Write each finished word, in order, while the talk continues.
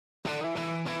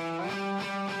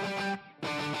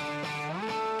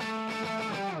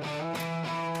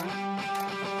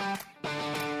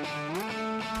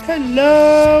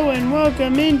Hello and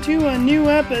welcome into a new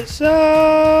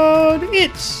episode.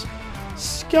 It's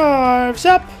Scarves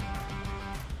Up.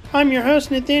 I'm your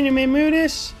host Nathaniel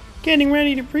Maymudis, getting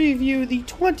ready to preview the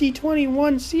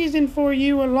 2021 season for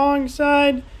you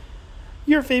alongside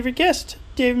your favorite guest,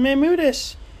 David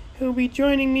Maymudis, who will be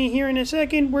joining me here in a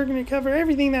second. We're going to cover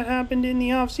everything that happened in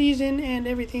the off-season and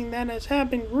everything that has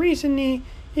happened recently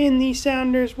in the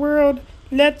Sounders world.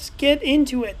 Let's get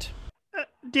into it.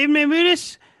 David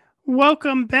Maymudis,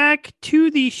 welcome back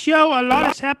to the show. A lot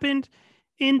has happened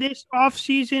in this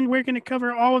off-season. We're going to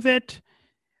cover all of it.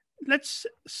 Let's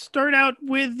start out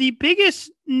with the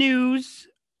biggest news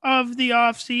of the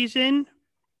off-season,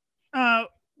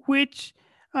 which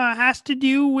has to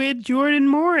do with Jordan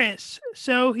Morris.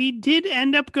 So he did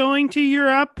end up going to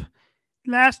Europe,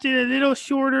 lasted a little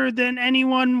shorter than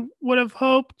anyone would have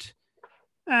hoped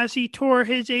as he tore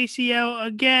his ACL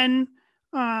again.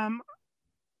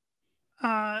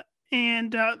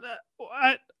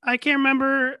 I can't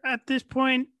remember at this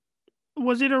point.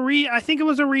 Was it I think it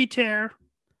was a re-tear.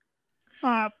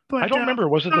 But I don't remember.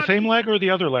 Was it the same leg or the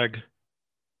other leg?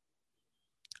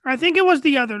 I think it was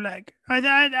the other leg.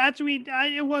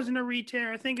 It wasn't a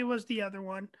re-tear. I think it was the other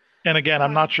one. And again,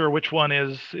 I'm not sure which one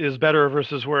is better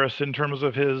versus worse in terms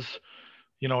of his,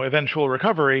 eventual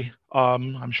recovery.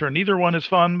 I'm sure neither one is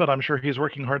fun, but I'm sure he's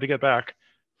working hard to get back.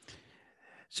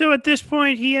 So at this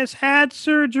point, he has had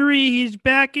surgery. He's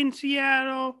back in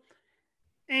Seattle,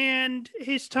 and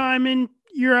his time in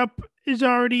Europe is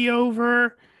already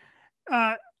over,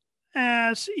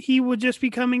 as he would just be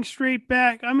coming straight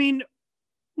back. I mean,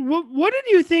 what did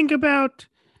you think about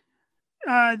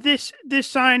this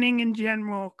signing in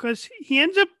general? Because he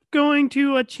ends up going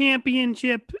to a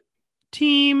championship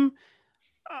team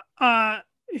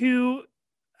who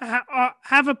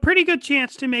have a pretty good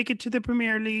chance to make it to the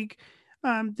Premier League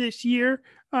this year.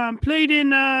 Played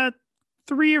in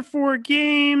 3 or 4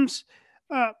 games.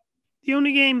 The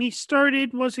only game he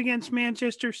started was against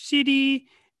Manchester City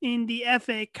in the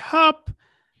FA Cup,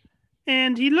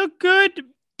 and he looked good.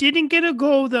 Didn't get a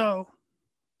goal, though.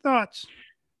 Thoughts?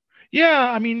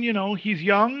 Yeah, I mean, he's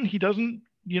young. He doesn't,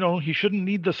 he shouldn't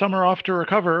need the summer off to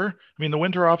recover. I mean, the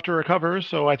winter off to recover.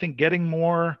 So I think getting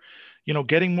more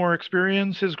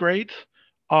experience is great.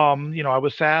 I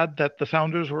was sad that the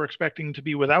Sounders were expecting to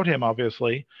be without him,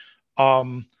 obviously.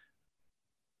 But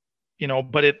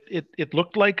it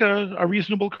looked like a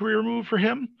reasonable career move for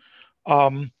him.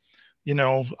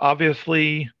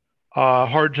 Obviously,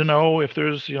 hard to know if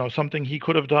there's, something he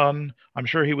could have done. I'm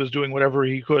sure he was doing whatever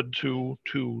he could to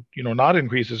not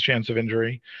increase his chance of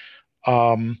injury.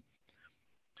 I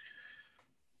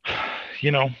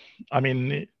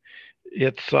mean,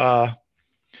 it's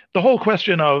the whole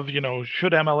question of,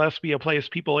 should MLS be a place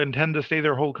people intend to stay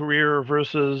their whole career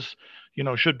versus,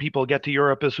 should people get to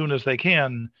Europe as soon as they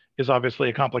can is obviously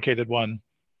a complicated one.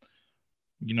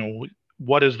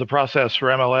 What is the process for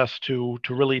MLS to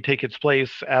really take its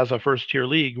place as a first-tier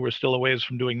league? We're still a ways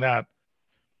from doing that.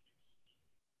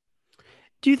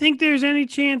 Do you think there's any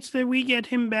chance that we get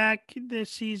him back this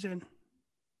season?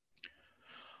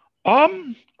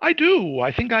 I do.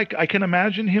 I think I can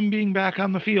imagine him being back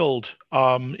on the field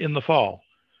in the fall.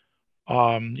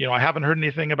 I haven't heard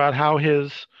anything about how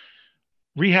his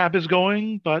rehab is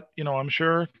going, but I'm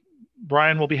sure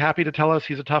Brian will be happy to tell us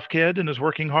he's a tough kid and is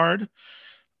working hard.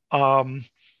 I'm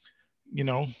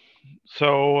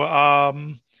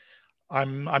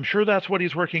sure that's what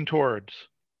he's working towards.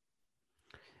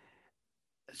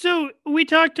 So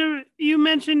you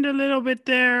mentioned a little bit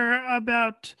there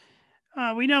about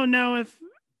we don't know if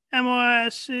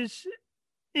MLS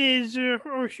is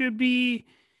or should be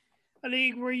a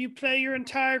league where you play your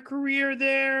entire career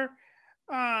there.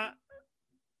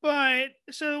 But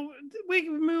so we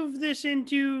can move this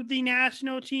into the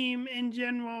national team in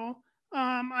general.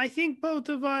 I think both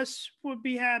of us would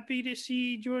be happy to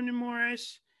see Jordan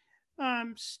Morris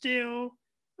still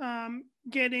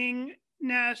getting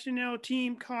national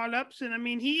team call-ups. And I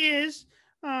mean, he is,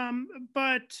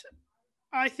 but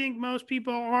I think most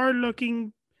people are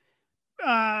looking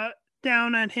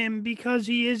down at him because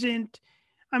he isn't.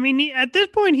 I mean, at this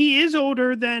point, he is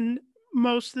older than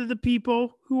most of the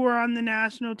people who are on the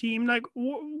national team. Like,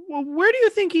 where do you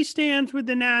think he stands with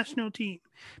the national team?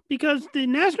 Because the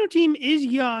national team is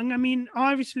young. I mean,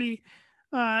 obviously,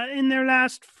 in their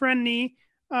last friendly,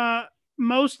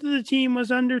 most of the team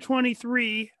was under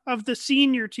 23 of the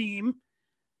senior team.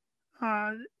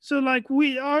 So, like,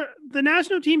 the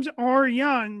national teams are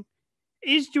young.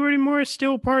 Is Jordan Morris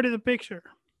still part of the picture?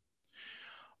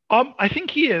 I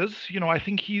think he is. I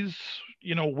think he's,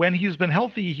 when he's been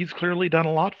healthy, he's clearly done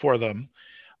a lot for them.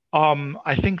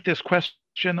 I think this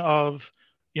question of,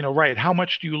 right, how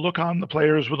much do you look on the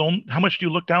players with how much do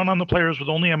you look down on the players with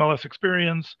only MLS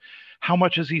experience? How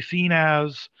much is he seen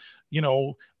as, you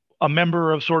know, a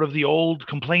member of sort of the old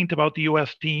complaint about the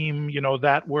US team,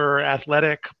 that we're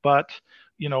athletic but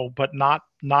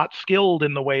not skilled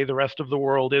in the way the rest of the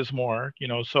world is more,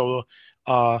 so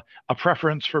a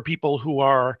preference for people who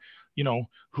are,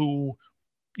 who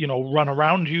run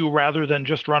around you rather than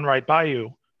just run right by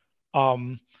you.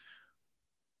 Um,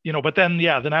 but then,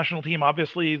 yeah, the national team,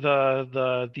 obviously,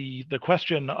 the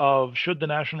question of should the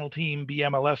national team be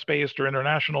MLS based or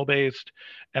international based,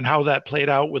 and how that played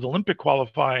out with Olympic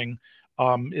qualifying,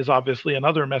 is obviously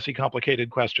another messy, complicated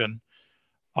question.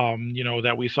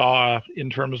 That we saw in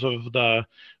terms of a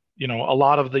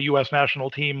lot of the U.S.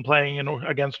 national team playing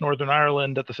against Northern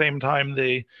Ireland at the same time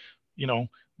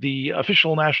the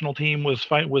official national team was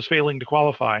failing to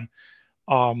qualify.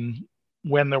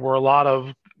 When there were a lot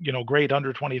of great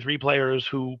under 23 players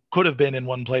who could have been in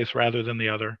one place rather than the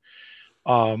other.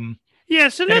 Yeah,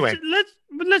 so anyway,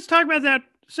 let's talk about that.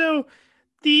 So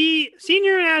the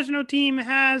senior national team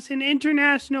has an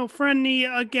international friendly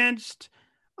against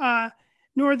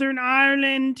Northern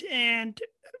Ireland, and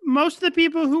most of the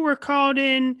people who were called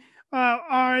in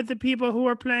are the people who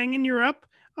are playing in Europe,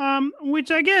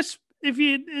 which I guess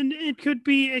it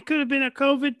could have been a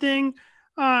COVID thing.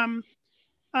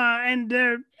 And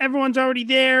everyone's already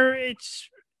there. It's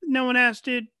no one has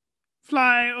to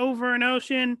fly over an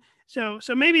ocean, so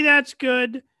maybe that's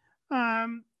good.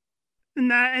 And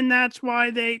that's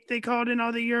why they called in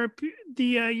all the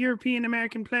European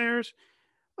American players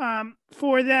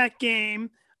for that game.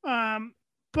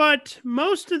 But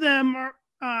most of them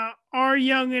are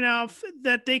young enough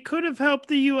that they could have helped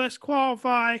the U.S.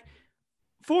 qualify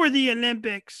for the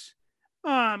Olympics.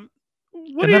 What and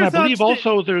are then your I thoughts? believe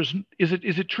also is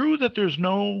it true that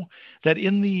that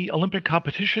in the Olympic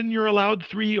competition you're allowed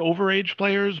 3 overage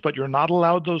players, but you're not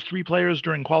allowed those 3 players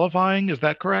during qualifying? Is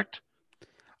that correct?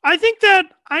 I think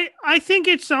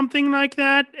it's something like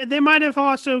that. They might have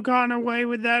also gone away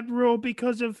with that rule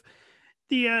because of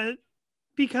the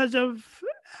because of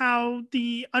how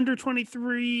the under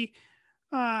 23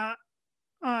 uh,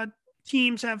 uh,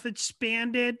 teams have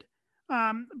expanded.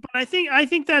 But I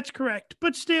think that's correct.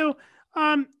 But still,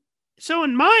 so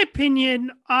in my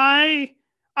opinion, I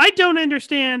don't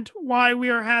understand why we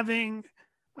are having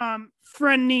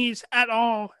friendlies at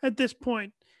all at this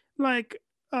point. Like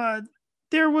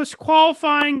there was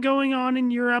qualifying going on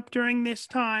in Europe during this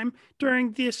time,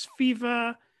 during this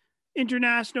FIFA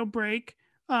international break.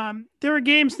 There are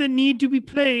games that need to be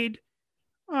played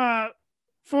uh,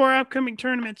 for upcoming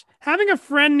tournaments. Having a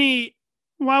friendly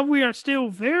while we are still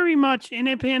very much in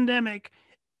a pandemic,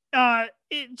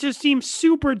 it just seems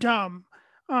super dumb.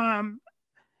 Um,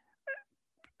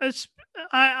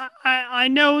 I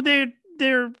know they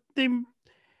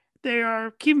they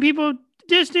are keeping people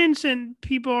distance and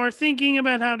people are thinking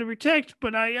about how to protect,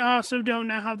 but I also don't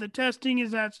know how the testing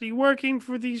is actually working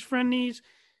for these friendlies.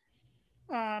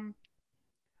 Um,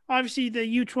 Obviously the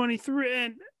U23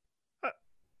 and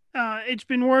it's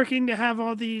been working to have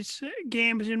all these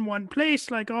games in one place,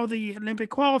 like all the Olympic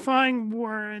qualifying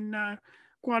were in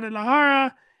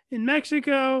Guadalajara in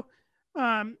Mexico,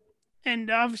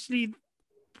 and obviously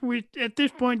at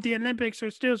this point the Olympics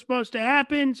are still supposed to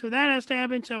happen, so that has to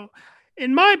happen. So,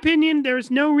 in my opinion, there is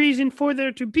no reason for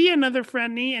there to be another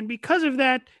friendly, and because of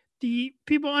that, the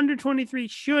people under 23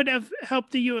 should have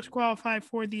helped the U.S. qualify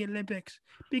for the Olympics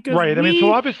because Right. I mean,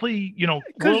 so obviously,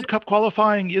 World Cup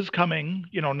qualifying is coming,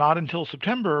 not until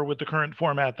September with the current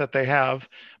format that they have.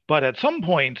 But at some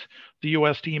point, the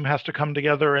U.S. team has to come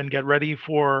together and get ready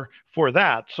for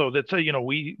that. So that's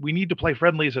we need to play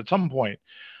friendlies at some point.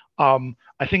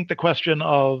 I think the question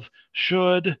of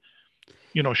should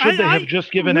they have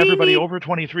just given everybody over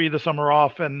 23 the summer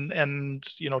off and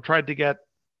tried to get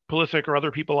Pulisic or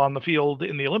other people on the field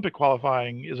in the Olympic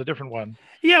qualifying is a different one.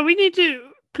 Yeah, we need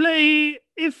to play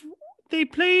if they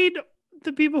played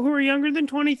the people who are younger than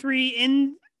 23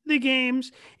 in the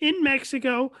games in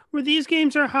Mexico, where these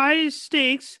games are high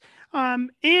stakes,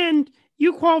 and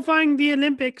you qualifying the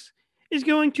Olympics is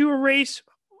going to erase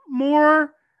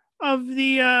more of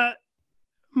the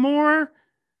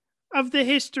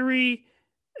history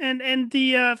and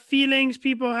the feelings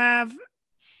people have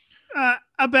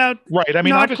about right. I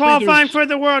mean, not qualifying for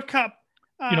the World Cup.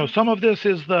 Some of this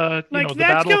is the the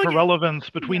battle for relevance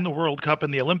between the World Cup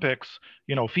and the Olympics.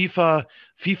 FIFA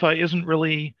isn't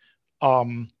really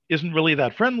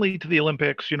that friendly to the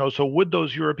Olympics. So would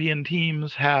those European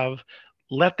teams have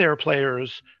let their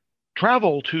players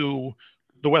travel to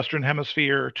the Western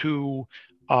Hemisphere to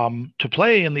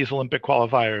play in these Olympic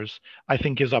qualifiers? I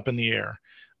think is up in the air.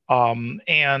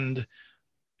 And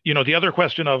the other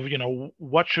question of,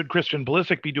 what should Christian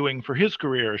Pulisic be doing for his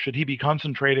career? Should he be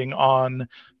concentrating on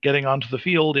getting onto the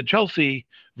field in Chelsea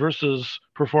versus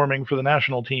performing for the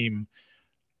national team?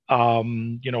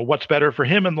 What's better for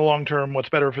him in the long term? What's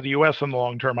better for the U.S. in the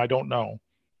long term? I don't know.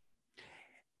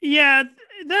 Yeah,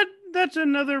 that's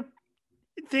another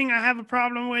thing I have a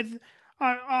problem with.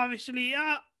 Obviously,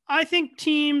 I think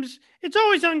teams. It's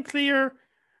always unclear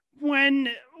when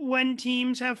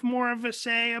teams have more of a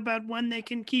say about when they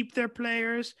can keep their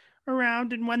players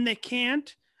around and when they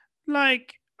can't.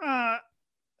 Like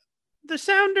the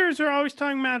Sounders are always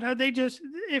talking about how they just,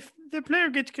 if the player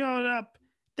gets called up,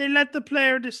 they let the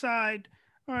player decide,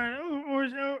 or or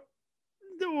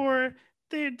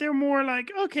they're more like,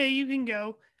 okay, you can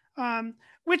go,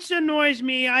 which annoys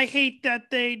me. I hate that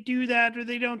they do that, or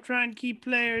they don't try and keep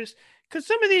players, because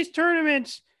some of these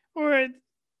tournaments or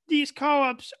these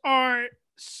call-ups are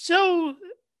so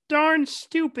darn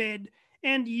stupid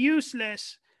and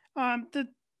useless, that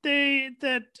they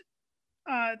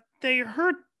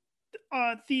hurt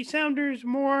the Sounders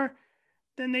more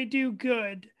than they do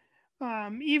good.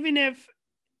 Even if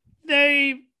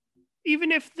they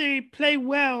play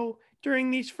well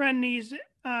during these friendlies,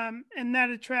 and that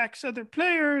attracts other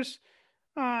players,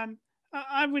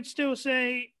 I would still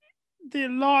say the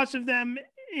loss of them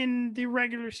in the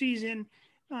regular season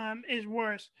is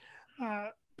worse.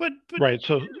 But Right.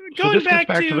 So going this gets back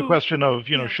back to the to, question of,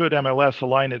 yeah, should MLS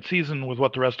align its season with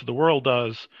what the rest of the world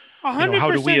does? hundred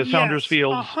How do we percent as Sounders yes,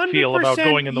 fields feel about 100%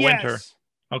 going in the winter? yes,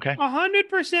 Okay.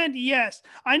 100% yes.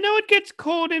 I know it gets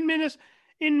cold in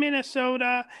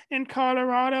Minnesota and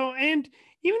Colorado and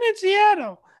even in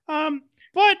Seattle.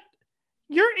 But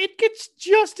it gets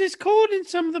just as cold in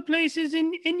some of the places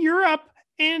in Europe,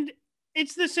 and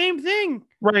it's the same thing.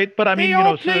 Right. But I They mean,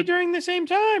 all play so, during the same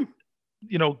time.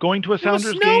 going to a It was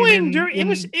Sounders game snowing during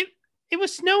in it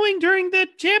was snowing during the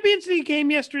Champions League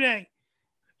game yesterday.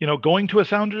 going to a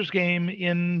Sounders game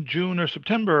in June or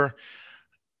September,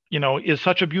 is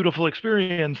such a beautiful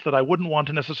experience that I wouldn't want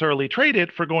to necessarily trade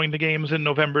it for going to games in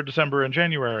November, December, and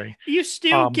January. You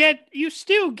still get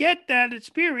that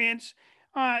experience.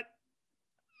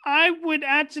 I would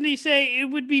actually say it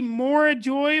would be more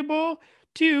enjoyable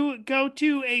to go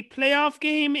to a playoff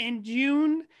game in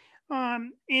June,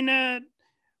 in a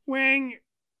wearing,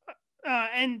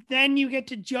 and then you get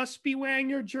to just be wearing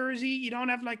your jersey. You don't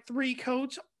have like three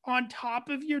coats on top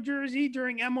of your jersey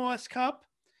during MLS Cup.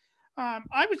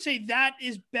 I would say that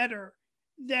is better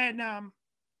than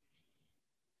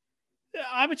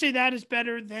I would say that is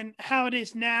better than how it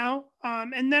is now.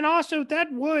 And then also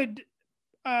that would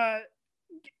uh,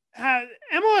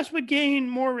 MLS would gain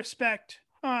more respect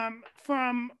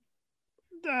from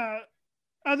the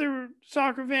other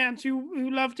soccer fans who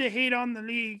love to hate on the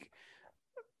league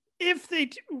if they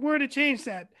were to change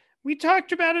that. We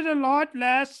talked about it a lot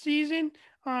last season,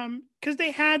 because they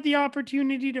had the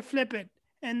opportunity to flip it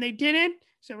and they didn't.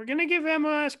 So we're gonna give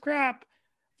MLS crap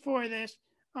for this.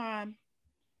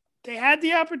 They had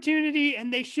the opportunity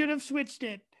and they should have switched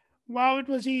it while it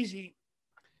was easy.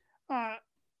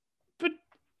 But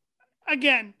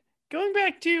again, going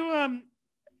back to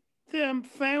them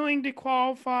failing to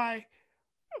qualify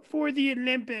for the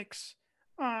Olympics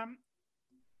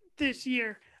this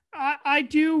year, I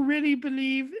do really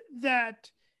believe that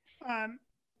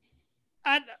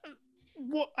at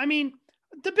well, I mean,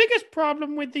 the biggest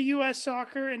problem with the U.S.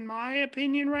 soccer, in my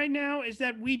opinion, right now is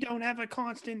that we don't have a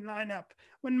constant lineup.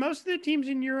 When most of the teams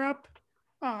in Europe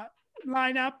uh,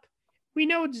 line up, we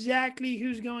know exactly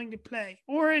who's going to play,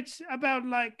 or it's about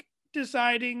like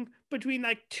deciding between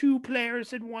like two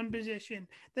players in one position.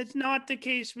 That's not the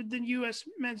case with the U.S.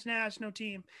 men's national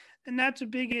team, and that's a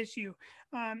big issue.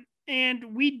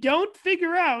 And we don't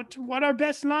figure out what our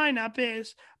best lineup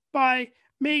is by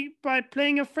by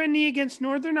playing a friendly against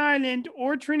Northern Ireland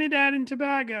or Trinidad and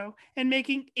Tobago and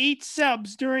making 8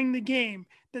 subs during the game.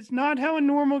 That's not how a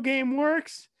normal game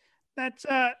works. That's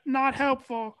not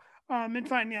helpful in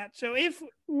finding out. So if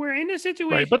we're in a Right.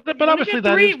 situation, But obviously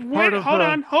that is part of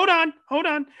hold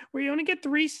on. We only get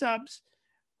 3 subs.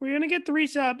 We're gonna get 3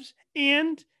 subs,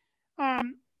 and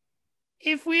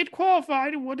if we had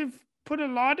qualified, it would have put a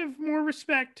lot of more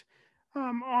respect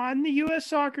on the U.S.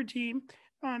 soccer team.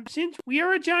 Since we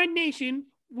are a giant nation,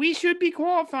 we should be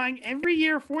qualifying every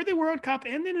year for the World Cup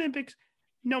and the Olympics,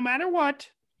 no matter what.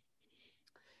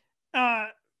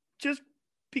 Just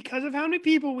because of how many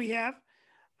people we have,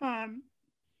 and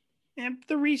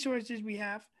the resources we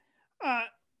have,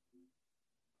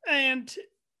 and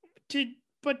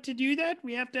to do that,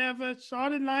 we have to have a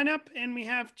solid lineup, and we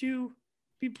have to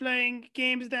be playing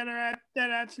games that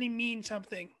actually mean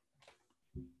something.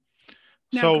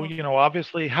 Now So, go.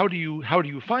 obviously, how do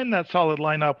you find that solid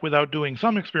lineup without doing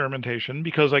some experimentation?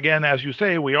 Because again, as you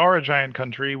say, we are a giant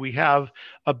country. We have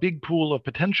a big pool of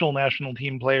potential national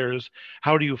team players.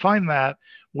 How do you find that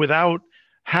without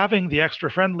having the extra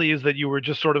friendlies that you were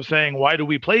just sort of saying, why do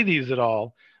we play these at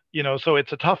all? So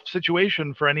it's a tough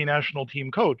situation for any national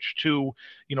team coach to,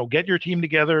 get your team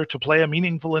together to play a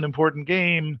meaningful and important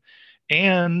game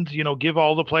and, give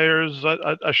all the players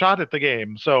a shot at the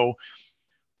game. So,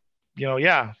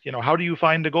 how do you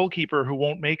find a goalkeeper who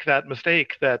won't make that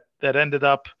mistake that ended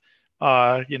up,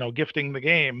 gifting the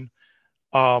game?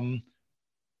 Um,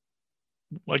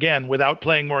 Again, without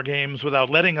playing more games, without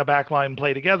letting a backline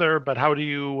play together, but how do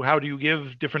you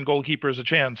give different goalkeepers a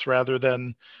chance rather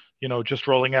than, just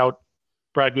rolling out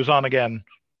Brad Guzan again?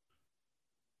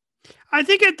 I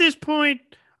think at this point,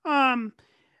 um,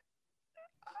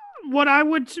 what I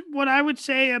would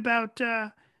say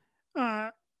uh,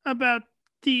 about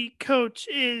the coach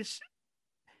is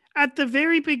at the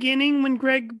very beginning when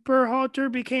Greg Berhalter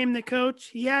became the coach,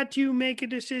 he had to make a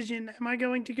decision: am I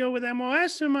going to go with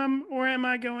MLS or am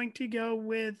I going to go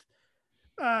with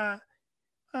uh,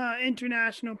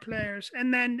 international players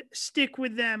and then stick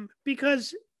with them?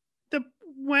 The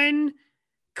when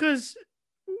because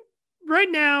right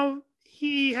now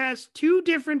he has two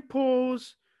different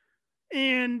polls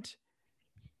and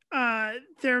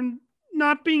they're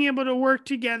not being able to work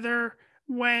together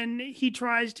when he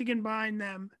tries to combine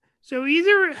them. So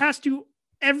either has to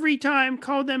every time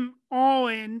call them all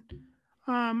in,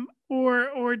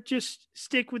 or just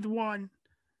stick with one,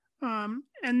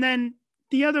 and then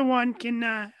the other one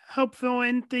can help fill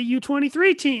in the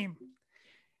U23 team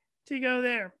to go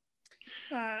there.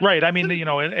 Right. I mean,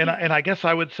 and I guess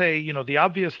I would say, the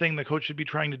obvious thing the coach should be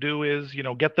trying to do is,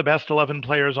 get the best 11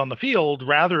 players on the field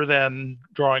rather than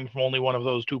drawing from only one of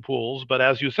those two pools. But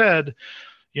as you said,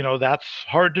 that's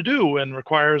hard to do and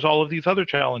requires all of these other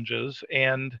challenges.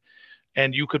 And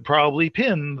you could probably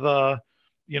pin the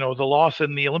loss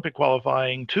in the Olympic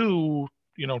qualifying to,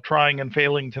 trying and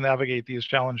failing to navigate these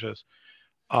challenges.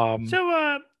 Um,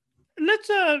 So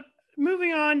let's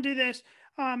moving on to this.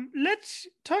 Let's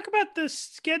talk about the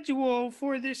schedule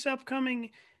for this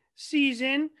upcoming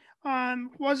season.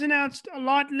 Was announced a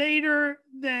lot later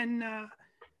than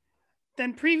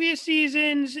previous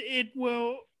seasons. It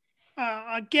will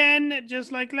again,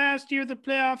 just like last year, the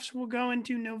playoffs will go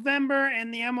into November,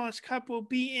 and the MLS Cup will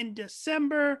be in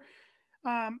December.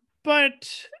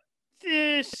 But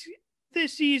this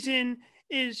this season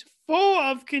is full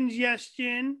of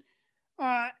congestion,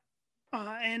 uh,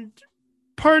 and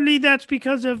partly that's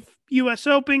because of U.S.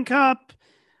 Open Cup,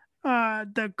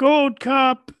 the Gold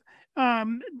Cup,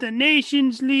 the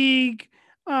Nations League,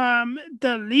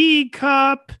 the League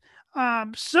Cup,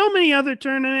 so many other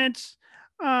tournaments,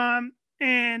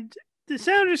 and the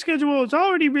Sounders schedule is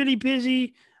already really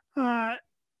busy.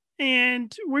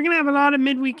 And we're gonna have a lot of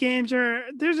midweek games. Or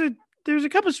there's a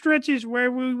couple stretches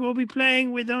where we will be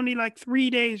playing with only like 3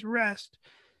 days rest.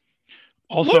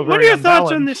 Also What are very your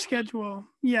thoughts on this unbalanced. schedule?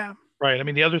 Yeah. Right. I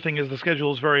mean, the other thing is the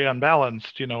schedule is very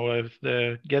unbalanced. If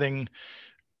the getting,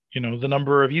 the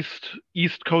number of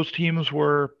East Coast teams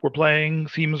were playing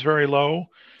seems very low.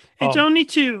 It's Um, only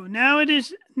two.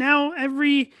 Now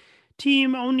every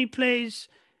team only plays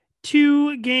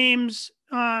two games,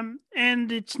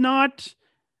 and it's not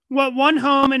one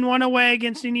home and one away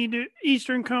against an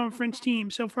Eastern Conference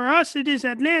team. So for us, it is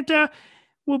Atlanta.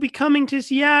 We'll be coming to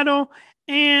Seattle,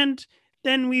 and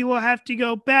then we will have to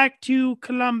go back to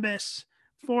Columbus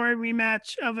for a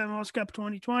rematch of MLS Cup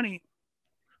 2020.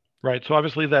 right. So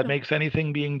obviously that makes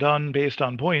anything being done based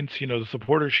on points. The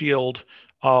supporter shield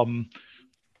um,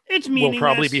 It's will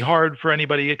probably be meaningless. hard for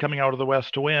anybody coming out of the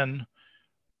West to win.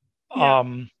 Yeah.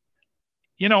 Um,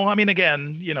 I mean,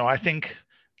 again, I think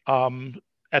um,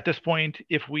 at this point,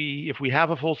 if we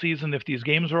have a full season, if these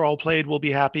games are all played, we'll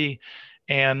be happy.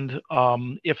 And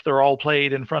if they're all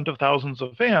played in front of thousands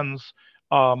of fans,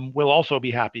 we'll also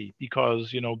be happy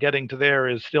because getting to there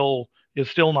is still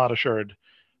not assured.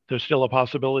 There's still a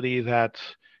possibility that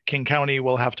King County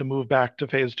will have to move back to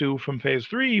phase two from phase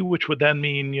three, which would then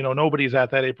mean nobody's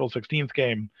at that April 16th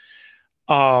game.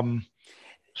 Um,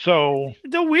 so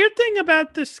The weird thing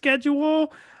about the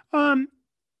schedule, um,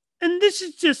 and this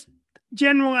is just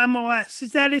general MLS,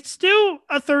 is that it's still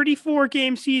a 34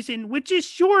 game season, which is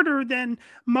shorter than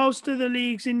most of the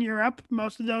leagues in Europe.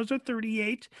 Most of those are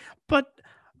 38. But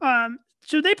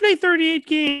so they play 38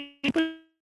 games, but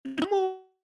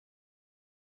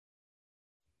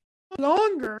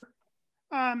longer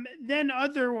than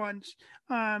other ones.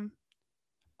 Um,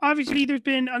 Obviously, there's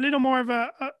been a little more of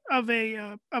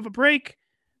a break,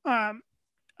 um,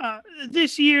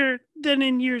 this year than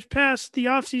in years past. The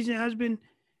offseason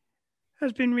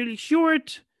has been really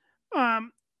short.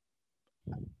 Um,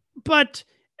 but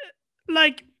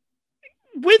like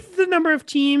with the number of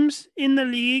teams in the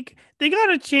league, they got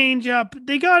to change up.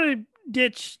 They got to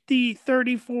ditch the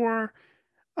 34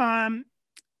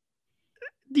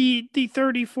 the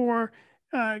 34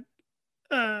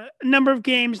 number of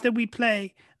games that we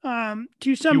play to You want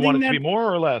something it to that. be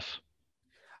more or less?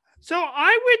 So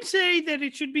I would say that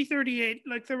it should be 38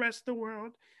 like the rest of the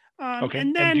world. Okay. And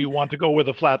And do then you want to go with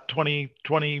a flat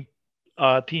 2020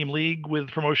 team league with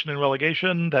promotion and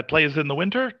relegation that plays in the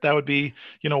winter? That would be,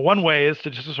 one way is to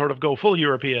just sort of go full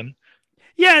European.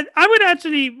 yeah, I would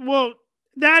actually, well,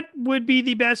 that would be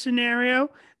the best scenario.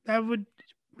 That would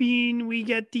mean we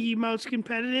get the most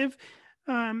competitive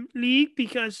league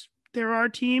because there are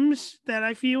teams that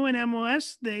I feel in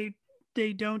MLS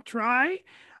they don't try.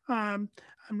 Um,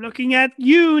 I'm looking at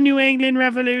you, New England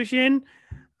Revolution,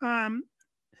 um,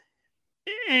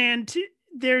 and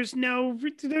there's no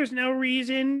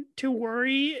reason to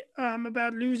worry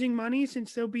about losing money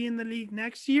since they'll be in the league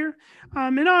next year.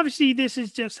 And obviously, this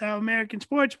is just how American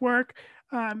sports work.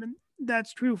 And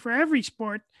that's true for every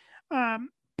sport.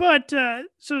 But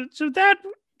so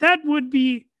that would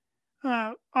be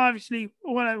obviously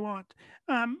what I want.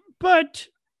 But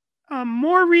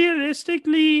more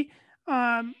realistically,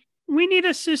 we need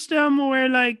a system where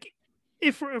like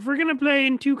if we're gonna play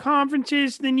in two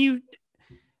conferences,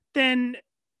 then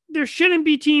there shouldn't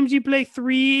be teams you play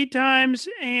three times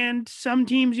and some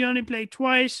teams you only play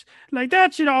twice. Like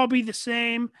that should all be the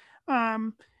same.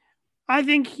 Um, I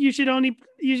think you should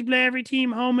play every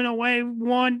team home and away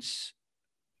once.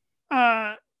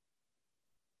 Uh,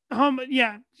 home,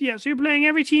 yeah, yeah. So you're playing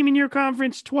every team in your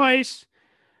conference twice,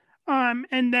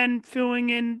 and then filling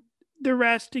in the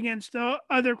rest against the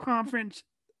other conference.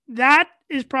 That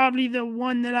is probably the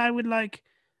one that I would like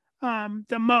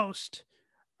the most.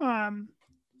 Um,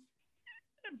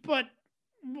 but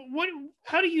what?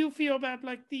 How do you feel about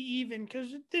like the even?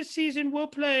 Because this season we'll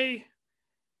play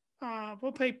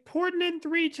Portland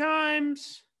three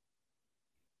times.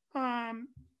 Um,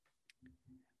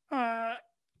 uh,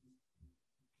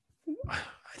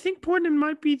 I think Portland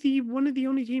might be the one of the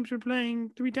only teams we're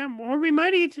playing three times, or we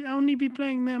might only be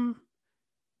playing them.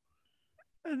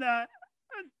 There's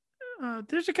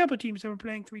a couple of teams that we're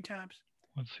playing three times.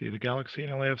 Let's see, the Galaxy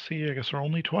and LAFC, I guess, are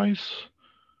only twice.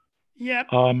 Yep.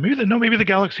 Maybe the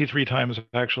Galaxy three times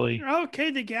actually. Okay,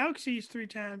 the Galaxy is three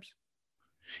times.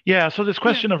 Yeah, so this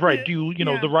question of right, do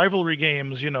yeah. the rivalry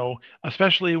games,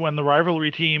 especially when the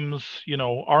rivalry teams,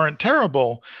 aren't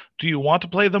terrible, do you want to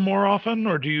play them more often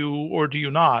or do you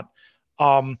not?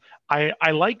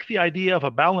 I like the idea of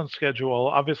a balanced schedule.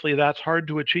 Obviously, that's hard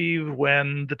to achieve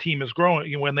when the team is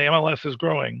growing, when the MLS is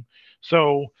growing.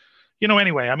 So,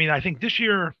 anyway, I mean, I think this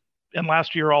year and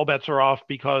last year all bets are off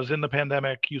because in the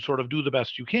pandemic you sort of do the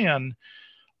best you can.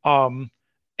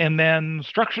 And then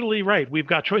structurally, right, we've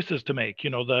got choices to make.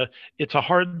 It's a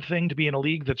hard thing to be in a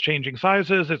league that's changing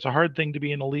sizes. It's a hard thing to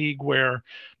be in a league where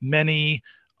many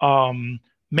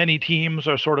many teams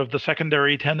are sort of the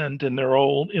secondary tenant in their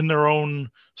own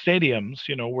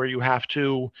stadiums. Where you have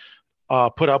to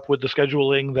put up with the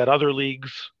scheduling that other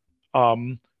leagues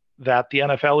that the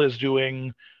NFL is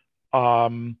doing.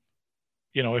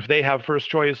 If they have first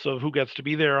choice of who gets to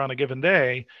be there on a given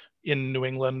day in New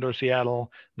England or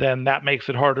Seattle, then that makes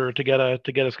it harder to get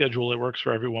a schedule that works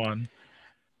for everyone.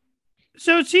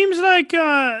 So it seems like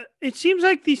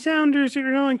the Sounders are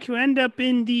going to end up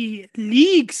in the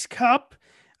Leagues Cup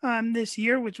this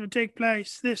year, which will take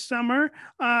place this summer.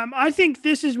 I think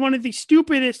this is one of the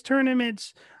stupidest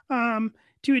tournaments to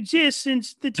exist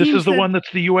since the teams. This is the one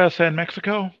that's the U.S. and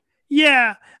Mexico?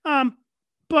 Yeah,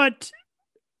 but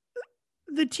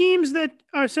the teams that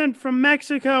are sent from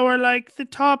Mexico are like the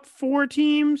top four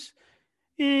teams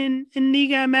in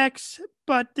Liga MX,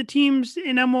 but the teams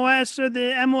in MLS are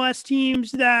the MLS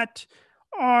teams that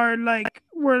are like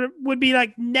would be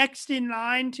like next in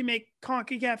line to make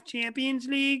CONCACAF Champions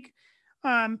League.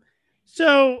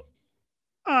 So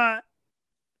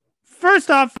first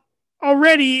off,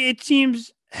 already it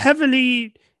seems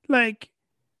heavily like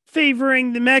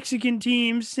favoring the Mexican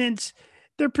teams since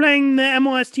they're playing the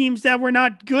MLS teams that were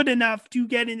not good enough to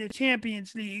get in the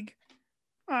Champions League.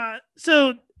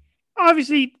 So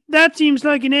obviously that seems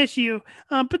like an issue.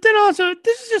 But then also,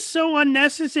 this is just so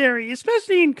unnecessary,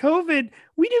 especially in COVID.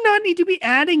 We do not need to be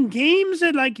adding games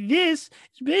at like this.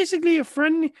 It's basically a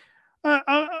friendly,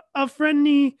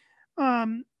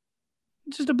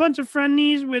 just a bunch of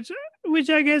friendlies, which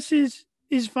I guess is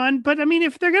fun. But I mean,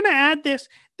 if they're gonna add this,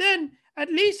 then at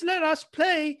least let us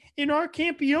play in our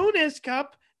Campeones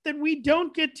Cup that we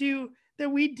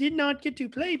did not get to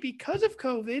play because of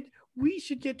COVID. We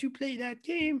should get to play that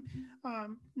game.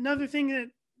 Another thing that,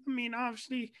 I mean,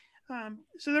 obviously,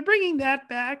 so they're bringing that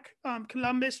back.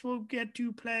 Columbus will get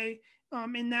to play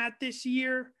in that this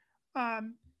year.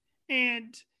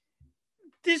 And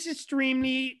this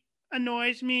extremely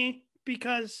annoys me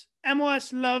because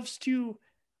MLS loves to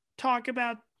talk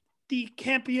about the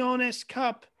Campeones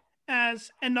Cup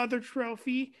as another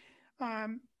trophy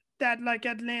that like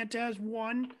Atlanta has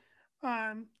won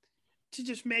to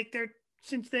just make their,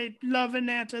 since they love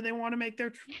Atlanta, they want to make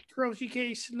their trophy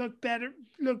case look better,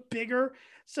 look bigger.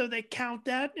 So they count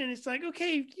that. And it's like,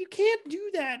 okay, you can't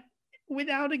do that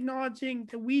without acknowledging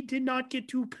that we did not get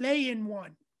to play in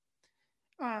one.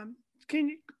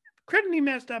 Incredibly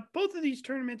messed up. Both of these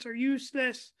tournaments are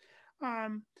useless.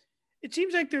 It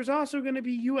seems like there's also going to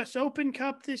be U.S. Open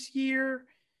Cup this year.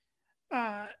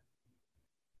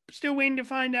 Still waiting to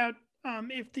find out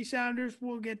if the Sounders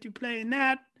will get to play in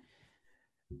that.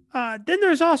 Then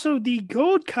there's also the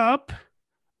Gold Cup,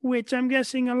 which I'm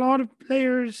guessing a lot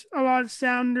of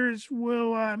Sounders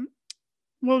will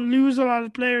lose a lot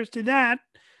of players to that.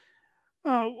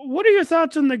 What are your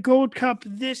thoughts on the Gold Cup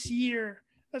this year,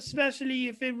 especially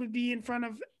if it would be in front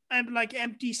of like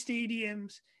empty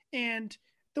stadiums, and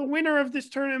the winner of this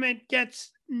tournament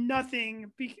gets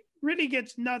nothing, really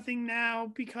gets nothing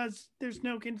now because there's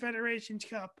no Confederations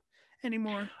Cup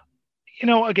anymore?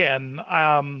 Again,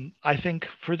 I think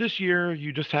for this year,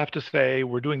 you just have to say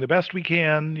we're doing the best we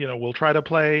can. We'll try to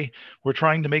play. We're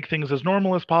trying to make things as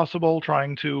normal as possible,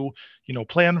 trying to,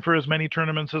 plan for as many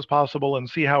tournaments as possible and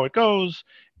see how it goes.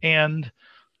 And,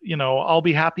 I'll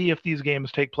be happy if these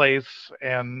games take place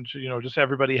and, just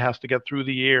everybody has to get through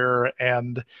the year,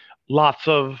 and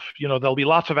there'll be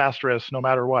lots of asterisks no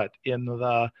matter what in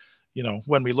the,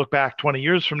 when we look back 20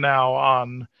 years from now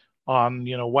on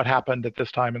what happened at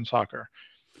this time in soccer.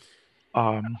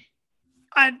 I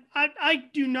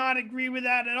do not agree with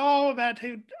that at all. About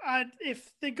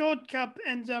if the Gold Cup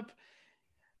ends up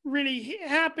really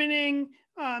happening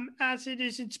as it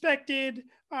is expected,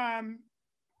 I'll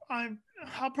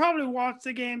probably watch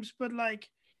the games, but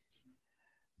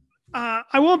I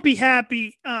won't be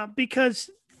happy because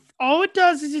all it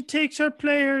does is it takes our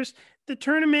players. The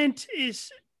tournament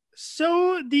is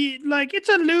it's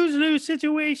a lose-lose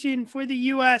situation for the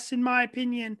U.S. in my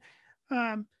opinion.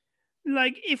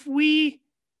 If we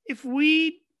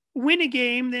win a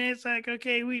game, then it's like,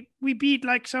 okay, we beat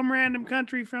like some random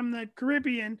country from the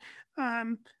Caribbean,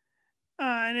 and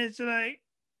it's like,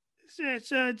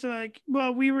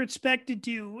 well, we were expected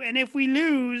to. And if we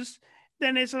lose,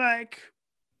 then it's like,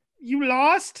 you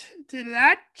lost to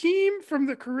that team from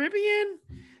the Caribbean.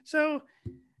 So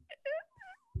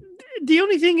the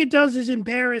only thing it does is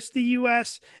embarrass the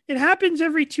U.S. It happens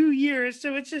every 2 years,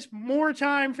 so it's just more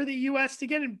time for the U.S. to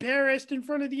get embarrassed in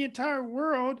front of the entire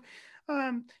world.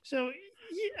 And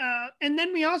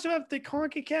then we also have the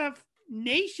CONCACAF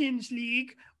Nations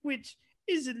League, which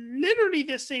is literally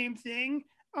the same thing,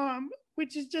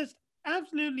 which is just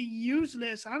absolutely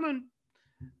useless. I don't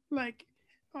like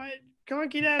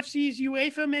CONCACAF sees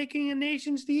UEFA making a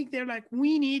Nations League. They're like,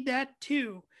 we need that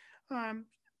too.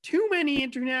 Too many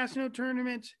international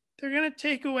tournaments. They're going to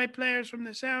take away players from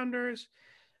the Sounders.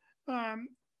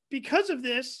 Because of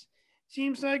this,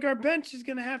 seems like our bench is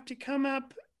going to have to come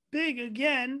up big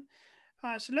again.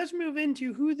 So let's move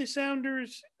into who the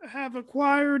Sounders have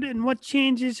acquired and what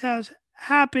changes has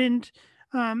happened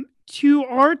to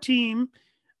our team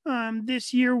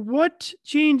this year. What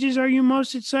changes are you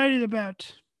most excited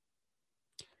about?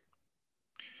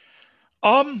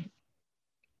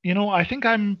 I think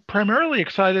I'm primarily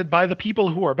excited by the people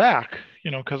who are back,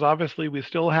 because obviously we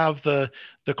still have the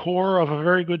core of a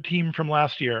very good team from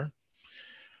last year.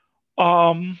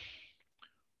 What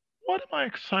am I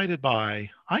excited by?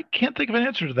 I can't think of an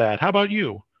answer to that. How about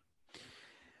you?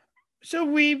 So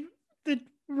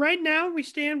right now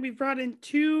we've brought in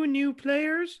 2 new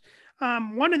players.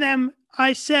 One of them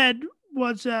I said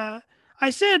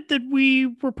that we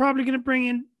were probably going to bring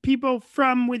in people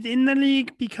from within the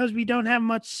league because we don't have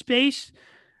much space.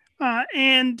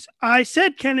 And I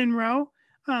said Kenan Rowe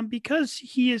because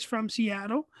he is from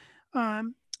Seattle.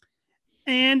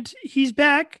 And he's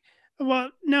back.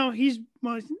 Well, no, he's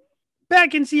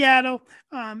back in Seattle,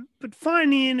 but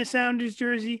finally in a Sounders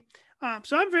jersey.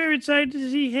 So I'm very excited to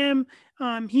see him.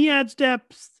 He adds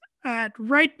depth at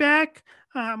right back,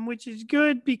 which is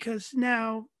good because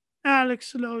now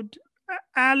Alex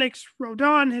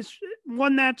Rodon has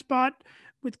won that spot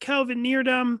with Kelvin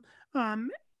Neerdam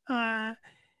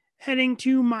heading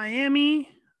to Miami.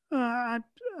 I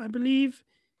believe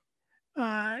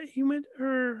he went,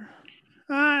 or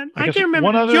I I guess can't one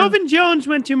remember. other, Jovan Jones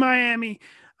went to Miami.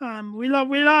 We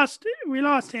lost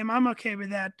him. I'm okay with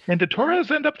that. and did Torres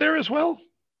end up there as well?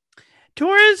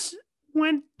 Torres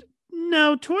went.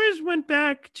 No, Torres went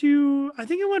back to. I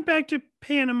think he went back to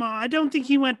Panama. I don't think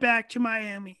he went back to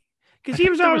Miami because I he think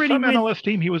was there was already some with. MLS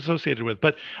team he was associated with,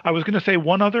 but I was going to say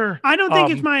one other, I don't think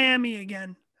it's Miami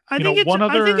again. I think it's. one I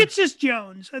think other. it's just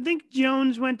Jones. I think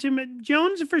Jones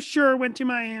for sure went to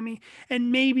Miami,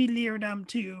 and maybe Leerdam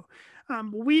too.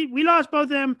 We lost both of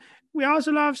them. We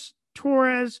also lost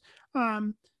Torres.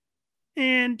 Um,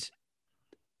 and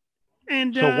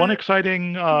and So one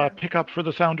exciting yeah, pickup for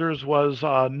the Sounders was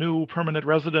new permanent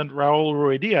resident Raul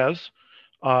Ruidiaz,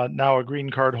 now a green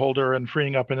card holder and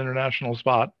freeing up an international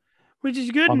spot which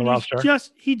is good. on And the roster.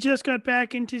 he just got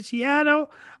back into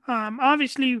Seattle.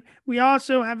 Obviously, we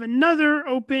also have another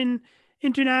open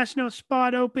international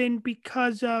spot open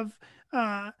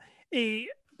uh, a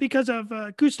because of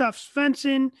Gustav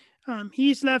Svensson.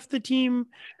 He's left the team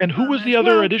And who was the as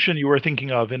other well. addition you were thinking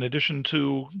of in addition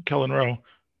to Kellen Rowe?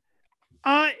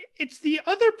 It's the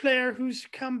other player who's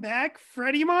come back,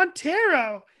 Freddie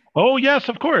Montero. Oh, yes,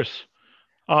 of course.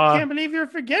 Uh, Can't believe you're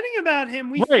forgetting about him.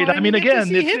 We right. I finally mean, get to again,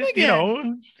 see him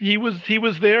again. he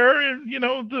was there,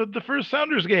 the first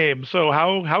Sounders game. So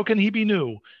how can he be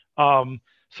new?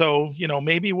 So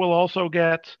maybe we'll also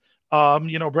get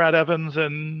Brad Evans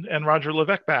and Roger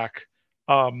Levesque back.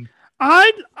 Um,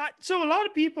 So a lot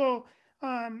of people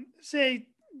say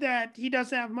that he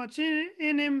doesn't have much in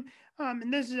him,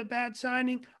 and this is a bad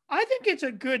signing. I think it's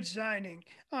a good signing.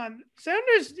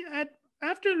 Sounders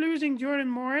after losing Jordan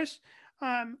Morris,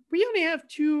 we only have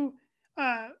two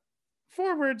uh,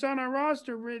 forwards on our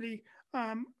roster really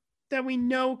that we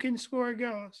know can score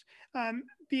goals,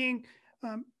 being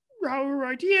Raul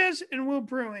Ruiz and Will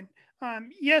Bruin.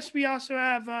 Yes, we also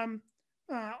have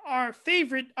our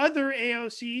favorite other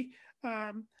AOC,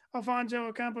 Alfonso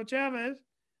Ocampo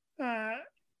uh,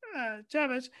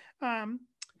 Chavez.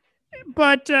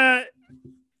 But I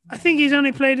think he's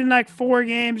only played in like 4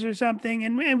 games or something,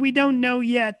 and we don't know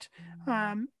yet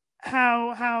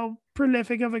how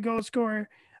prolific of a goal scorer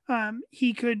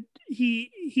he could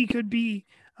be.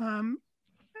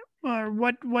 Or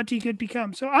what he could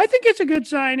become. So I think it's a good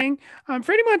signing.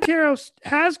 Freddie Montero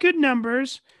has good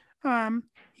numbers.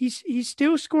 He's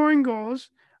still scoring goals.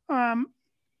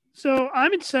 So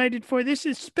I'm excited for this,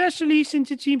 especially since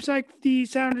it seems like the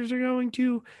Sounders are going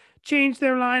to change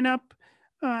their lineup,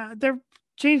 their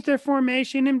change their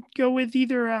formation and go with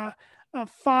either a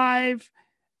five,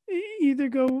 either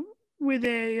go with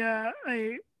a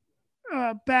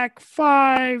back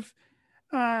five,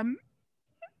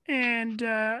 and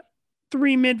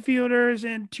 3 midfielders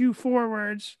and 2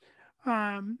 forwards.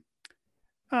 Um,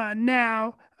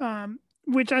 now,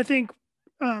 which I think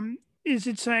is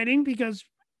exciting because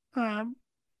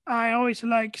I always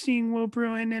like seeing Will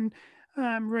Bruin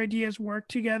and Roy Diaz work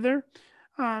together.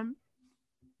 Um,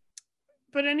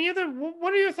 but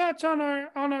what are your thoughts on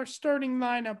our starting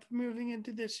lineup moving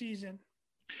into this season?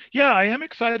 yeah, I am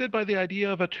excited by the idea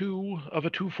of a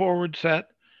two forward set.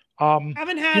 Um, I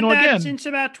haven't had that Again, since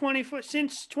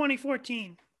since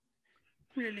 2014,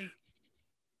 really.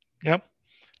 yep.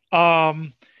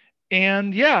 Um,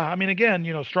 and yeah, I mean, again,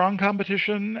 strong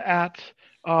competition at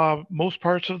most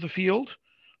parts of the field.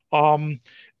 Um,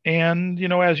 and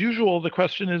as usual, the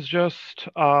question is just,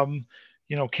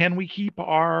 can we keep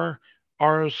our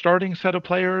starting set of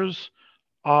players,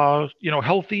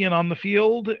 healthy and on the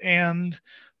field, and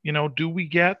do we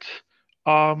get,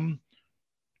 um,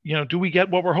 do we get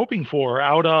what we're hoping for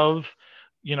out of,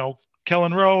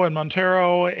 Kellen Rowe and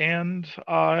Montero and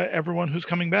everyone who's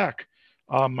coming back?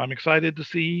 I'm excited to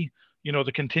see,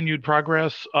 the continued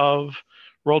progress of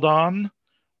Roldan,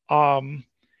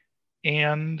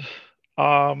 and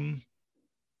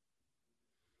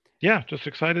yeah, just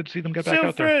excited to see them get back So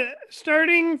out there. for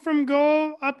starting from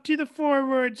goal up to the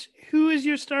forwards, who is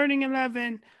your starting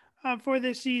 11 for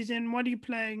this season? What are you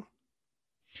playing?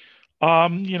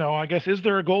 I guess, is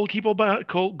there a goalkeeper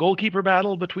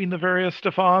battle between the various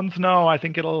Stefans? No, I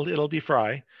think it'll be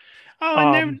Fry. Oh, and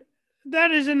Um, then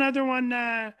that is another one.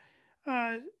 Uh,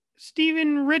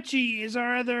 Stephen Ritchie is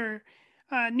our other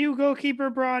new goalkeeper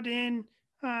brought in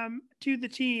to the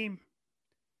team.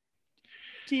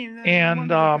 One and of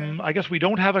the better. I guess we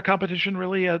don't have a competition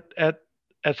really at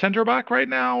center back right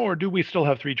now, or do we still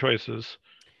have three choices?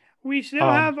 We still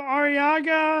Um, have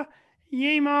Ariaga,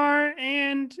 Yamar,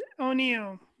 and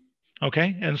O'Neill.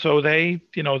 okay, and so they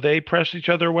press each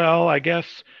other well, I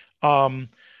guess. Um,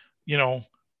 you know,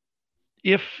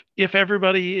 if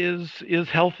everybody is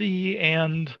healthy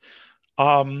and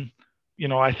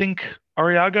I think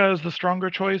Ariaga is the stronger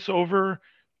choice over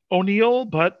O'Neill,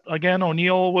 but again,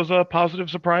 O'Neill was a positive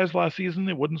surprise last season.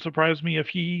 It wouldn't surprise me if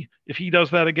he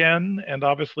does that again. And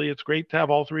obviously, it's great to have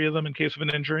all three of them in case of an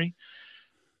injury.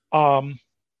 Um,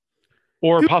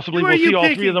 or possibly Who are we'll you see all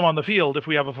three of picking? them on the field if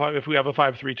we have a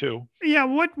 5-3-2. Yeah,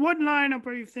 what lineup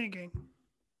are you thinking?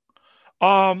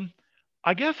 Um,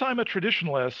 I guess I'm a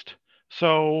traditionalist,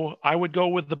 so I would go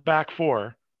with the back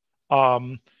four.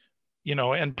 Um,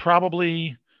 and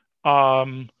probably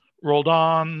um,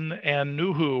 Roldan and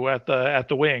Nuhu at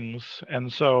the wings,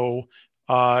 and so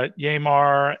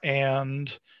Yamar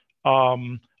and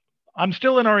um, I'm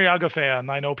still an Arriaga fan.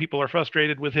 I know people are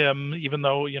frustrated with him, even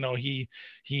though he's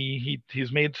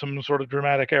made some sort of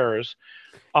dramatic errors.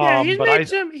 Yeah, But I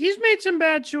he's made some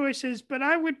bad choices, but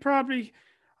I would probably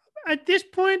at this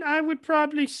point I would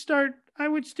probably start. I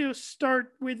would still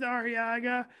start with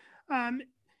Arriaga. Um,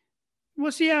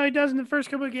 we'll see how he does in the first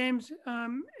couple of games,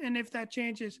 and if that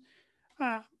changes.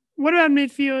 Uh, what about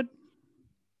midfield?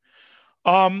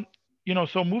 um,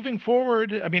 so moving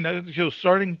forward, I mean,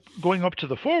 starting going up to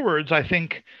the forwards, I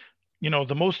think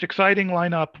the most exciting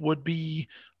lineup would be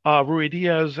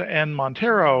Ruidiaz and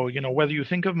Montero. Whether you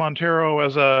think of Montero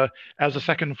as a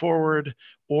second forward,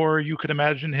 or you could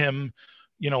imagine him,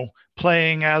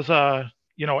 playing as a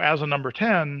number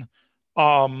 10,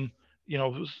 um, you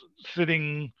know,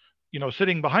 sitting,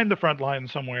 sitting behind the front line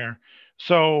somewhere.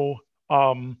 So,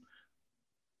 um,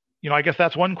 I guess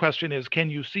that's one question: is can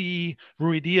you see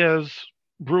Ruidiaz,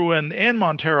 Bruin, and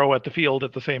Montero at the field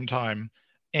at the same time?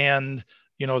 And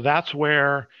that's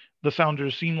where the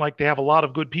Sounders seem like they have a lot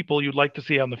of good people you'd like to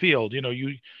see on the field.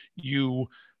 You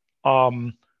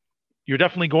um, you're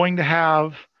definitely going to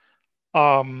have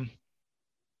um,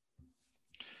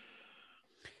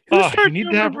 Who you starts need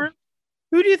to have. over?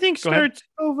 Who do you think Go ahead. starts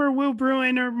over Will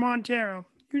Bruin or Montero?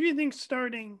 Who do you think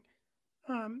starting?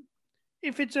 Um,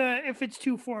 if it's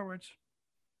two forwards.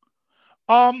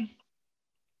 Um,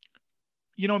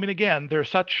 I mean, again, they're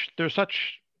such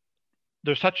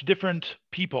different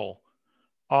people.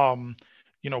 Um,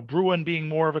 Bruin being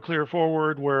more of a clear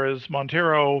forward, whereas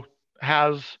Montero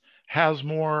has has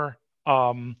more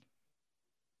um,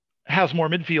 has more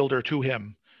midfielder to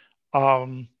him.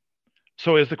 Um,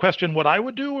 so is the question what I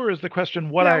would do, or is the question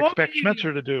what Yeah, I what would expect you do?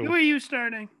 Schmetzer to do? Who are you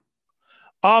starting?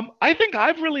 I think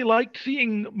I've really liked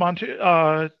seeing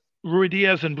Rui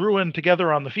Diaz and Bruin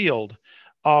together on the field.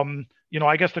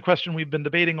 I guess the question we've been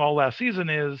debating all last season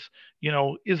is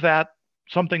that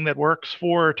something that works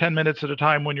for 10 minutes at a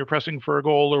time when you're pressing for a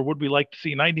goal, or would we like to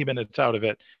see 90 minutes out of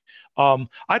it?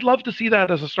 I'd love to see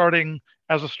that as a starting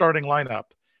lineup.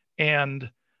 And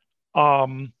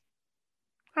um,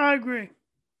 I agree.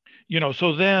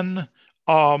 so then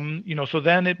so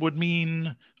then it would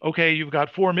mean, okay, you've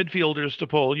got four midfielders to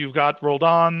pull. You've got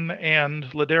Roldan and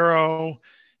Ladero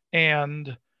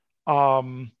and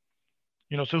um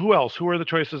so who else? Who are the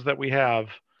choices that we have?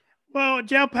 Well,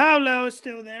 João Paulo is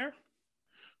still there.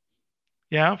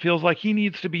 Yeah, feels like he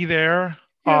needs to be there.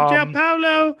 You have João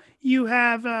Paulo. You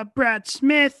have Brad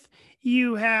Smith.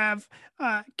 You have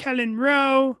Kellen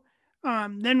Rowe.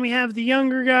 Then we have the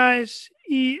younger guys: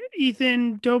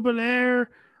 Ethan Dobelair,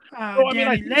 So I mean,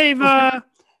 I Danny think Leva.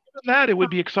 that it would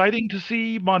be exciting to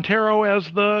see Montero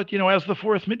as the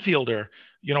fourth midfielder,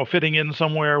 fitting in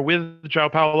somewhere with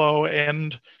João Paulo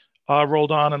and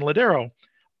Roldan and Ladero.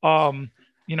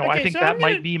 I Okay, think so I'm that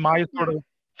might gonna. be my sort Yeah. of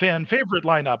fan favorite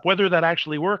lineup. Whether that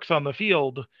actually works on the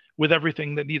field with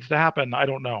everything that needs to happen, I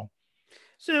don't know.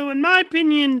 So, in my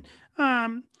opinion,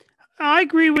 um, I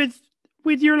agree with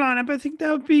your lineup. I think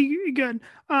that would be good.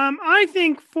 I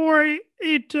think for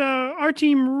it, our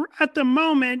team at the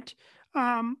moment,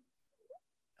 um,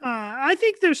 I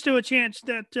think there's still a chance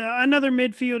that another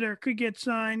midfielder could get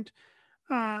signed,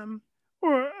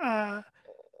 or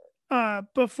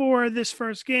before this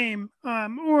first game,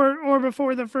 or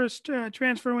before the first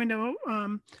transfer window.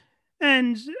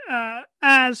 And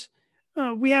as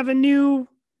we have a new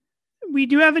we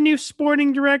do have a new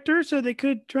sporting director, so they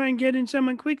could try and get in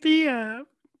someone quickly. That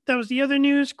was the other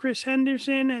news. Chris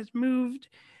Henderson has moved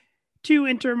to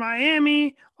Inter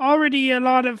Miami. Already a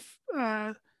lot of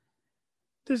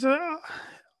there's a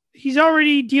he's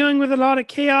already dealing with a lot of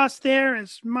chaos there,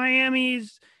 as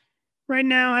Miami's right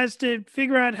now has to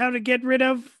figure out how to get rid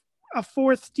of a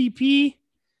fourth DP.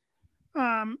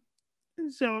 Um,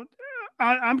 so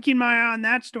I'm keeping my eye on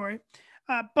that story.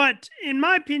 But in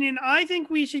my opinion, I think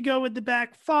we should go with the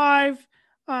back five.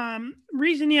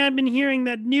 Recently, I've been hearing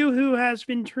that Nuhu has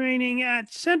been training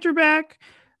at center back.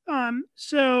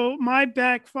 So my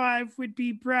back five would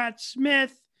be Brad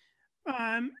Smith,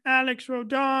 Alex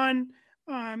Rodon,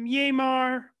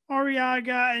 Yamar,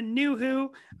 Arriaga, and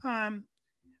Nuhu.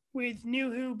 with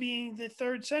Nuhu being the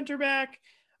third center back.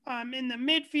 In the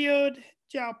midfield,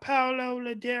 João Paulo,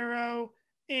 Ladero,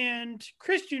 and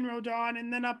Christian Rodon.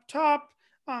 And then up top,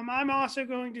 I'm also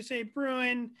going to say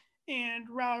Bruin and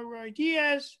Raul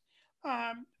Ruidíaz.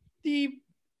 The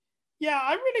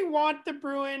I really want the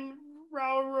Bruin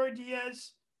Raul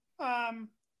Ruidíaz. I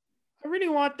really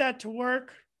want that to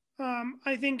work.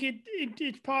 I think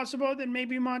it's possible that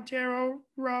maybe Montero,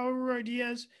 Raul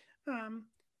Ruidíaz,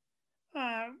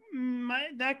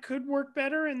 that could work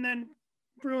better, and then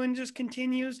Bruin just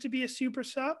continues to be a super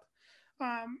sub.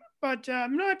 But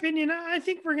in my opinion, I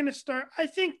think we're going to start. I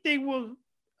think they will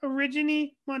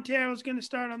originally. Montero is going to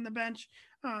start on the bench,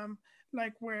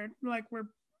 like we've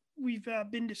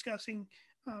been discussing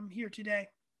here today.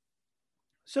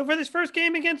 So for this first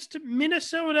game against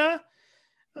Minnesota,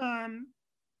 and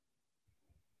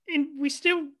we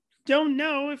still don't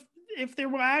know if there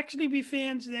will actually be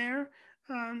fans there.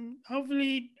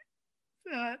 Hopefully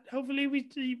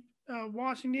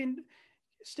Washington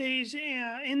stays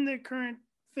in the current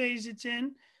phase it's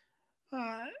in,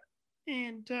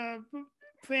 and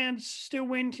fans still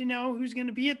waiting to know who's going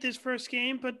to be at this first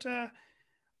game. But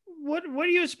what are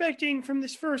you expecting from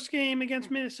this first game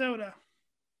against Minnesota?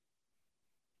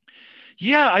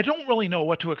 Yeah, I don't really know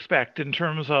what to expect in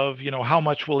terms of, how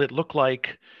much will it look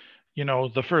like,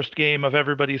 the first game of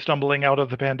everybody stumbling out of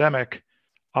the pandemic.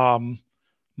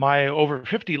 My over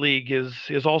 50 league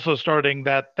is also starting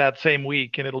that same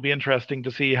week, and it'll be interesting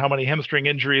to see how many hamstring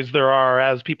injuries there are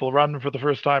as people run for the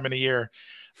first time in a year.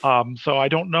 So I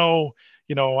don't know,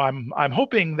 I'm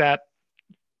hoping that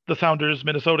the Sounders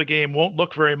Minnesota game won't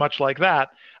look very much like that.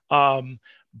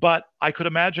 But I could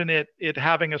imagine it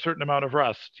having a certain amount of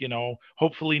rust.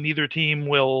 Hopefully neither team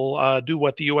will do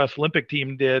what the U.S. Olympic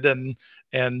team did and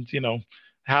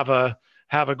have a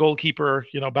goalkeeper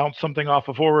bounce something off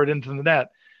a forward into the net.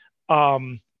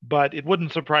 But it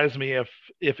wouldn't surprise me if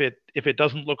it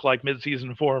doesn't look like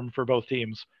midseason form for both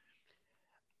teams.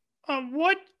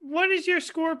 What is your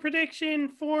score prediction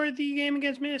for the game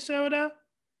against Minnesota?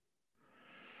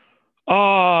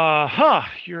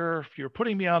 You're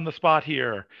putting me on the spot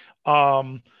here.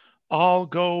 I'll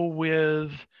go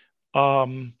with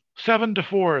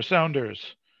 7-4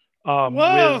 Sounders.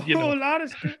 Whoa, with, a lot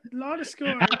of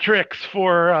scores. Hat tricks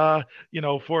for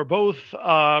both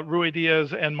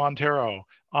Ruidíaz and Montero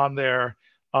on their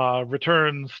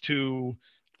returns to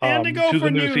the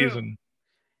new season.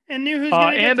 And Nuhu's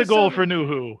and a goal for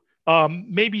Nuhu.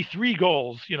 Maybe 3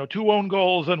 goals. 2 own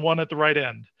goals and 1 at the right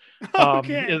end.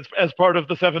 Okay. As part of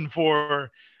the 7-4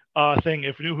 thing.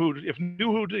 If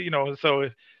Nuhu, so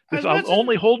this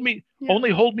only hold me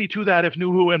to that if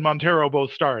Nuhu and Montero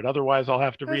both start. Otherwise, I'll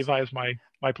have to revise my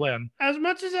plan. As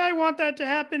much as I want that to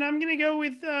happen, I'm going to go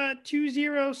with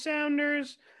 2-0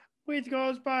 Sounders with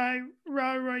goals by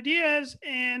Raul Ruidíaz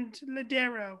and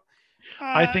Ladero.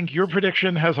 I think your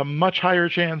prediction has a much higher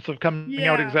chance of coming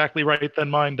out exactly right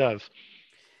than mine does.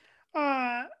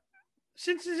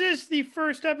 Since this is the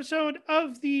first episode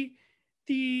of the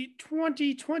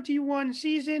 2021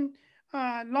 season,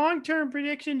 long-term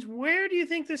predictions, where do you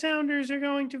think the Sounders are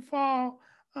going to fall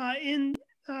in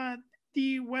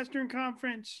the Western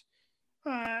Conference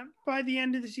by the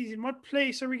end of the season? What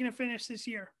place are we going to finish this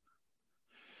year?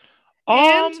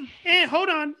 And hold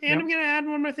on, and I'm going to add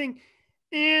one more thing.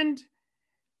 And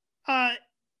do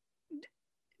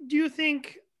you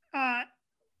think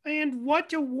and what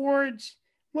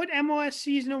MLS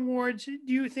season awards do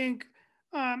you think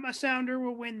a Sounder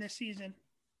will win this season?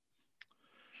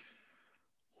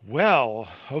 Well,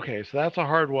 okay, so that's a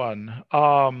hard one.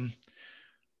 I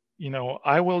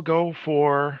will go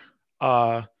for,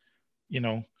 Ladero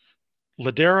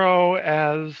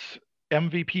as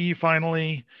MVP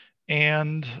finally,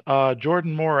 and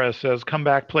Jordan Morris as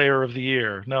comeback player of the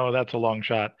year. No, that's a long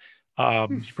shot.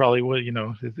 You probably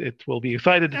will, it will be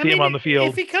excited to see him on the field.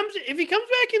 If he comes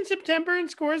back in September and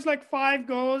scores like 5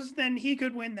 goals, then he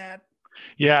could win that.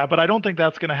 Yeah, but I don't think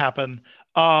that's going to happen.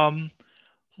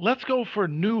 Let's go for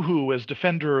Nuhu as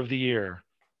defender of the year.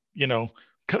 I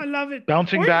love it.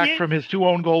 Bouncing back from his 2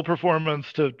 own goal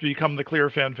performance to become the clear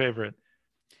fan favorite.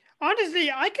 Honestly,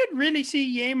 I could really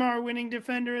see Yeimar winning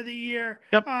defender of the year.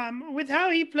 Yep. With how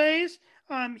he plays,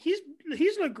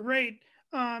 he's looked great.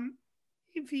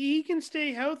 If he can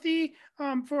stay healthy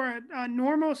for a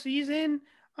normal season,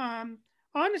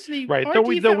 honestly, right? Though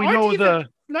we know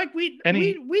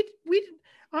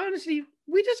honestly,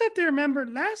 we just have to remember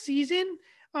last season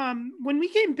when we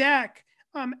came back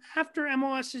after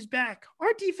MLS is back,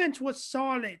 our defense was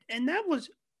solid, and that was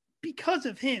because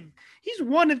of him. He's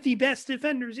one of the best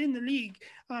defenders in the league,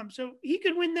 so he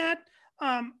could win that.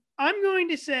 I'm going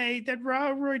to say that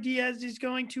Raul Ruidiaz is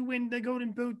going to win the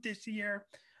Golden Boot this year.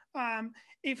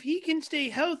 If he can stay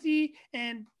healthy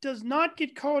and does not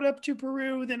get called up to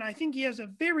Peru, then I think he has a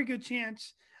very good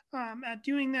chance at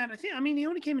doing that. I mean, he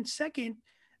only came in second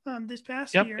this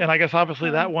past year. And I guess obviously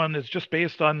that one is just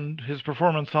based on his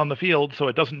performance on the field, so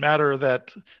it doesn't matter that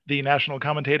the national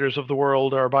commentators of the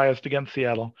world are biased against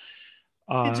Seattle.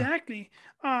 Exactly.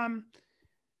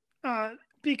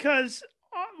 Because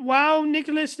while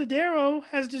Nicolas Lodeiro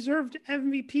has deserved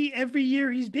MVP every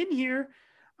year he's been here,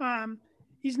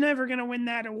 he's never going to win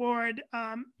that award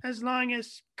as long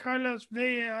as Carlos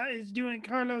Vela is doing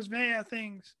Carlos Vela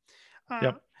things.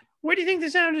 Where do you think the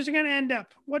Sounders are going to end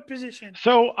up? What position?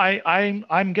 So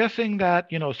I'm guessing that,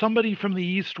 somebody from the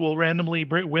East will randomly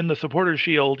win the Supporters'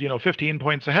 Shield, 15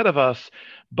 points ahead of us,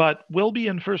 but we'll be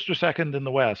in first or second in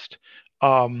the West.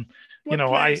 You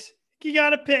got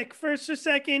to pick first or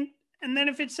second, and then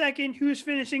if it's second, who's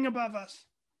finishing above us?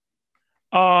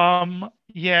 I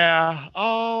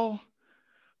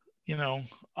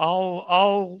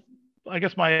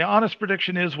guess my honest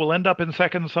prediction is we'll end up in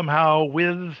second somehow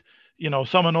with,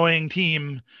 some annoying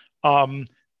team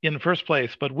in first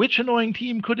place. But which annoying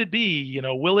team could it be?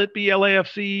 Will it be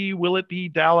LAFC? Will it be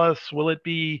Dallas? Will it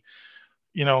be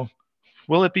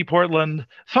Portland?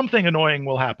 Something annoying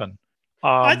will happen.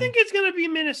 I think it's going to be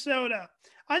Minnesota.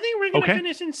 I think we're going to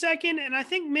finish in second, and I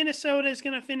think Minnesota is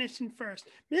going to finish in first.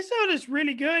 Minnesota is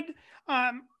really good.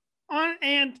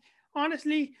 And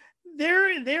honestly,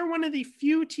 they're one of the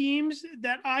few teams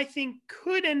that I think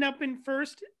could end up in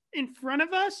first in front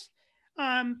of us.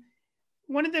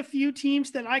 One of the few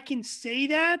teams that I can say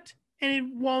that and it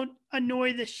won't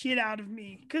annoy the shit out of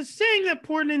me. Because saying that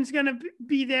Portland's going to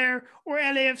be there, or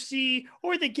LAFC,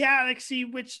 or the Galaxy,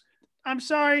 which I'm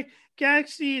sorry,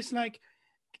 Galaxy is like,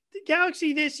 the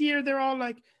Galaxy this year, they're all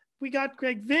like, we got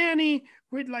Greg Vanney.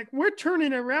 We're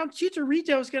turning around.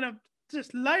 Chicharito is going to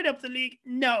just light up the league.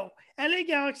 No. LA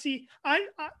Galaxy,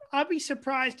 I'll be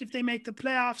surprised if they make the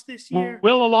playoffs this year.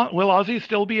 Will Ozzy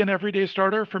still be an everyday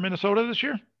starter for Minnesota this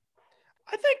year?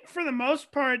 I think for the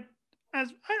most part,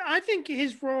 I think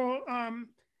his role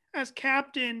as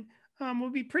captain will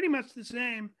be pretty much the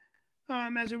same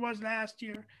as it was last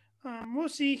year. We'll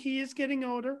see. He is getting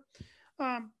older.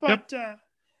 But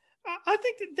I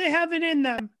think that they have it in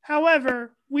them.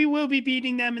 However, we will be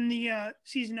beating them in the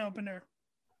season opener.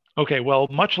 Okay, well,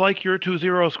 much like your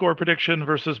 2-0 score prediction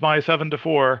versus my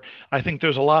 7-4, I think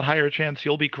there's a lot higher chance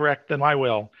you'll be correct than I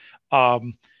will.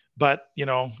 But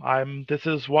this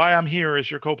is why I'm here as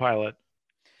your co-pilot.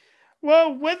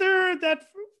 Well, whether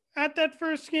at that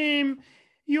first game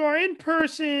you are in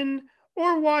person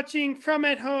or watching from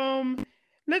at home,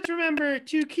 let's remember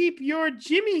to keep your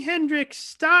Jimi Hendrix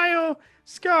style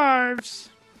scarves.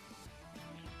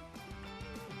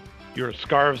 Your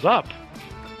scarves up.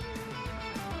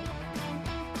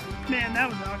 Man, that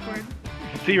was awkward.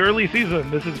 It's the early season.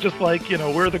 This is just like,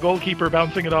 we're the goalkeeper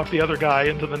bouncing it off the other guy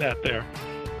into the net there.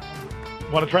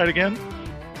 Want to try it again?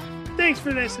 Thanks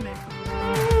for listening.